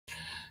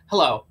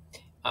Hello.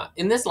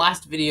 In this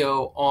last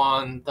video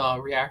on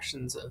the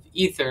reactions of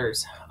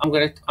ethers,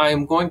 I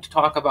am going to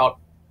talk about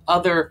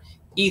other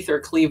ether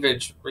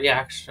cleavage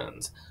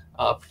reactions,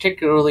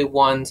 particularly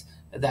ones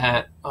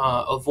that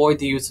avoid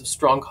the use of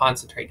strong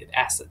concentrated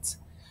acids.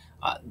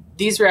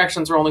 These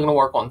reactions are only going to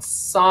work on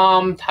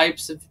some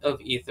types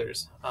of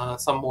ethers,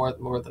 some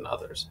more than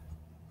others.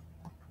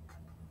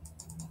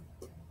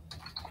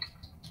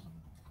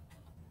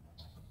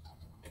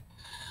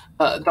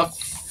 The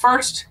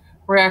first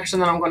reaction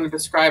that I'm going to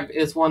describe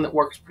is one that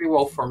works pretty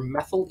well for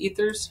methyl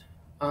ethers.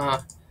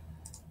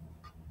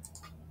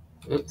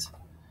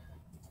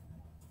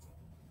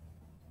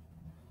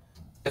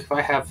 If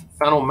I have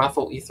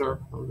phenylmethyl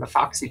ether or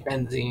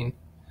methoxybenzene,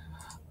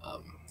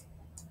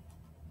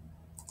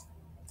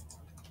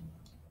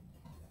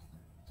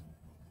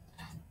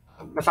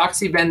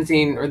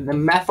 methoxybenzene or the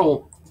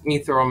methyl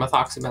ether or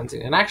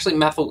methoxybenzene, and actually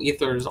methyl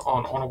ethers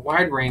on a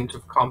wide range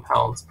of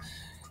compounds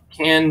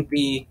can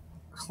be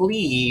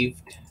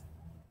cleaved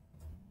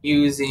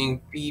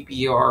using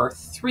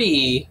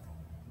BBr3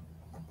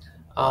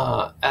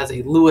 as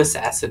a Lewis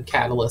acid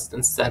catalyst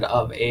instead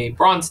of a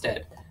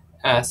Bronsted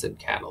acid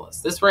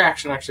catalyst. This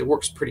reaction actually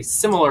works pretty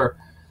similar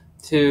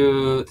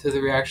to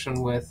the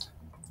reaction with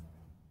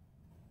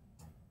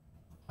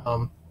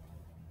to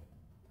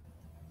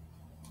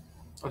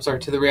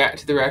the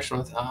reaction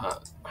with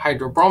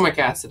hydrobromic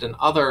acid and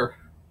other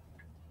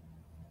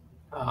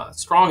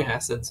strong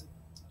acids.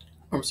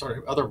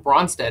 Other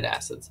Bronsted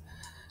acids.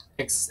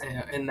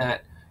 In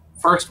that,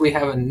 first we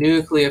have a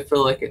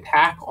nucleophilic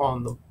attack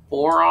on the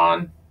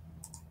boron.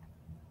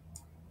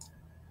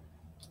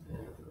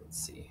 Let's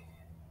see.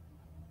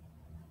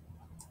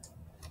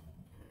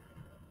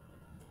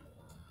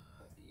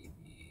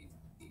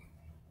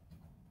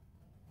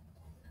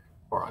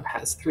 Boron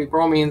has 3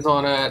 bromines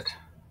on it.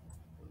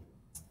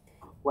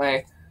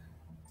 Boron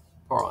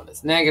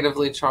is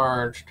negatively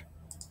charged.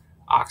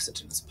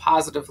 Oxygen is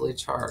positively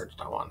charged.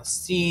 I want to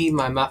see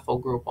my methyl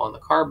group on the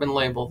carbon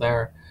label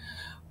there.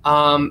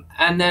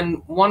 And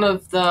then one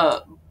of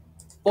the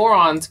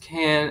bromines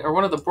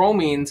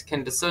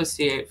can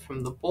dissociate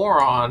from the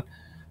boron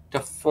to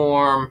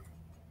form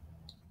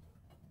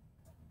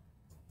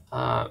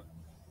a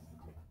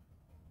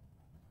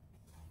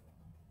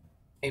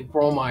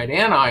bromide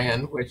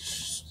anion,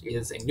 which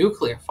is a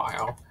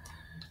nucleophile,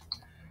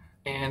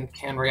 and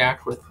can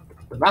react with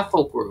the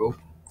methyl group.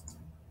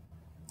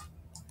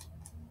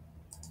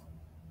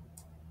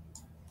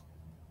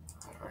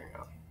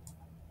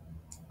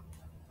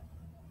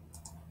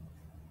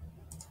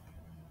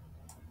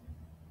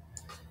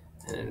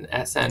 An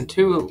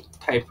SN2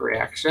 type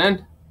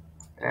reaction,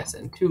 an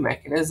SN2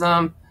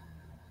 mechanism.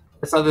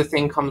 This other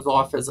thing comes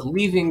off as a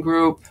leaving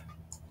group.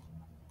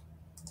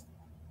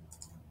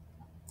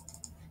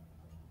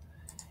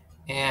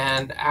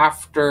 And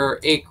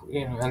after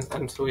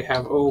and so we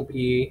have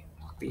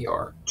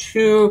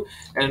OBBr2.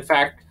 And in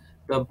fact,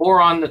 the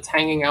boron that's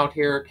hanging out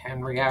here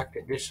can react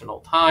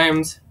additional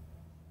times.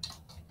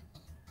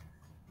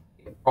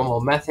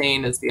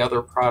 Bromomethane is the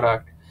other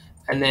product.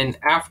 And then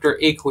after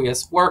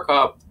aqueous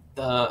workup,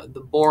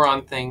 the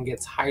boron thing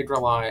gets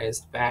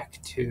hydrolyzed back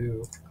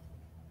to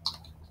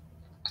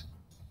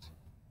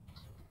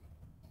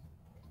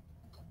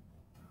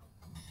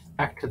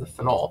the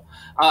phenol.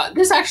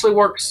 This actually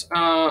works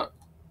and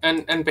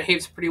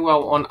behaves pretty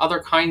well on other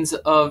kinds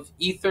of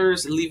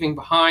ethers, leaving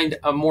behind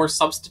a more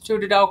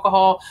substituted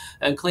alcohol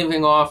and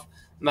cleaving off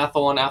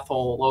methyl and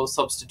ethyl low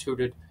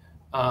substituted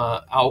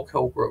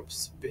alkyl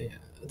groups.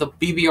 The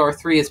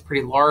BBr3 is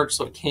pretty large,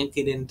 so it can't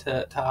get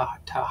into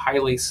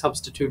highly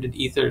substituted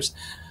ethers.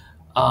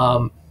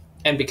 And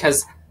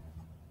because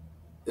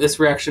this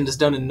reaction is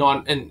done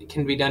and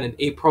can be done in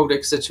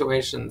aprotic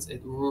situations,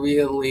 it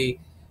really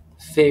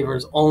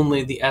favors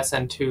only the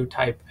SN2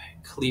 type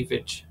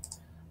cleavage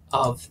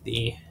of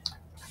the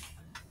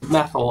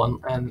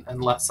methyl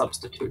and less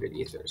substituted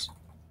ethers.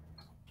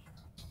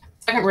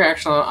 Second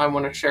reaction I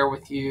want to share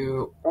with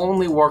you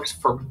only works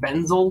for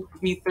benzyl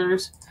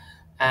ethers.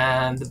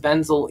 And the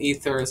benzyl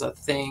ether is a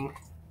thing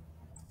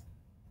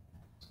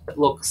that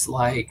looks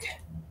like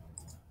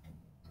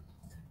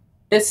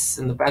this.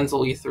 In the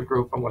benzyl ether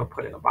group, I'm going to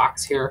put in a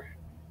box here.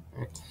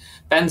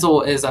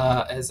 Benzyl is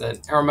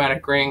an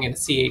aromatic ring in a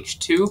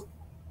CH2.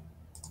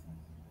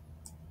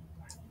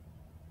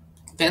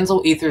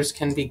 Benzyl ethers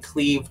can be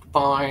cleaved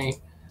by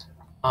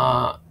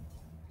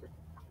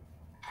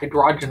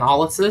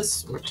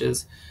hydrogenolysis, which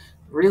is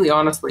really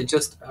honestly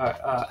just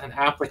an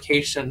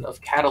application of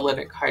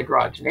catalytic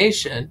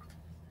hydrogenation.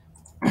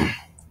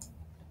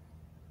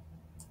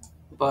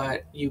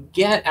 But you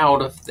get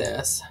out of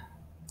this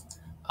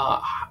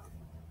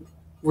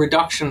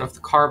reduction of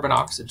the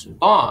carbon-oxygen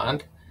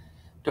bond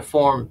to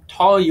form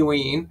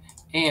toluene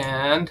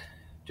and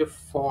to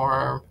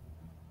form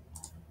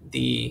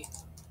the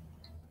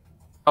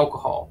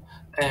alcohol.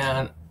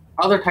 And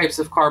other types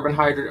of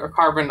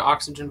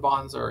carbon-oxygen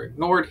bonds are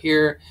ignored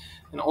here,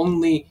 and the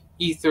only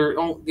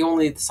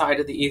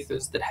side of the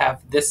ethers that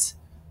have this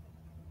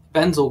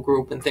benzyl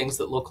group and things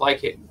that look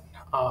like it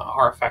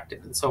are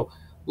affected. And so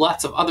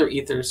lots of other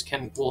ethers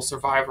will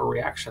survive a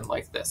reaction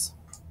like this.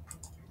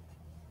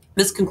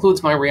 This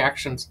concludes my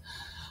reactions.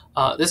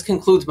 This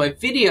concludes my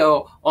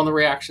video on the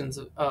reactions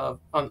on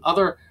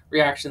other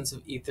reactions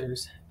of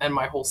ethers, and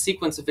my whole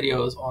sequence of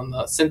videos on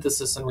the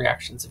synthesis and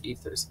reactions of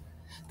ethers.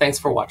 Thanks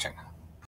for watching.